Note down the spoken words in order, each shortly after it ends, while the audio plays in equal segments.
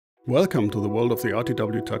Welcome to the world of the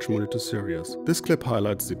RTW TouchMonitor series. This clip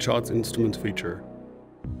highlights the Charts instrument feature.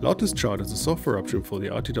 Loudness-Chart is a software option for the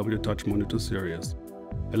RTW TouchMonitor series.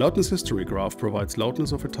 A loudness history graph provides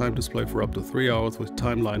loudness over time display for up to 3 hours with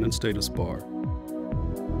timeline and status bar.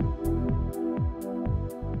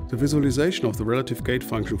 The visualization of the relative gate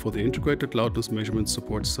function for the integrated loudness measurement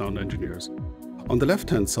supports sound engineers. On the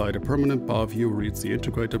left-hand side, a permanent bar view reads the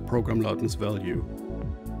integrated program loudness value.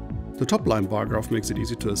 The top-line bar graph makes it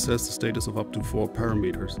easy to assess the status of up to 4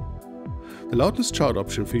 parameters. The Loudness-Chart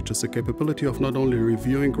option features the capability of not only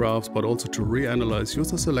reviewing graphs but also to reanalyze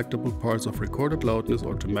user-selectable parts of recorded loudness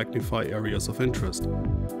or to magnify areas of interest.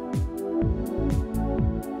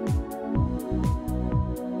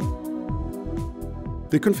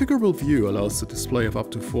 The Configurable View allows the display of up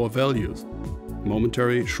to 4 values: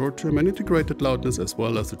 momentary, short-term and integrated loudness, as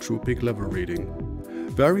well as the true peak level reading.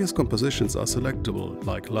 Various compositions are selectable,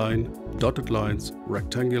 like line, dotted lines,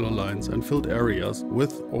 rectangular lines and filled areas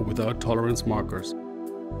with or without tolerance markers.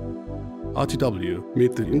 RTW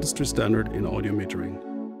meet the industry standard in audio metering.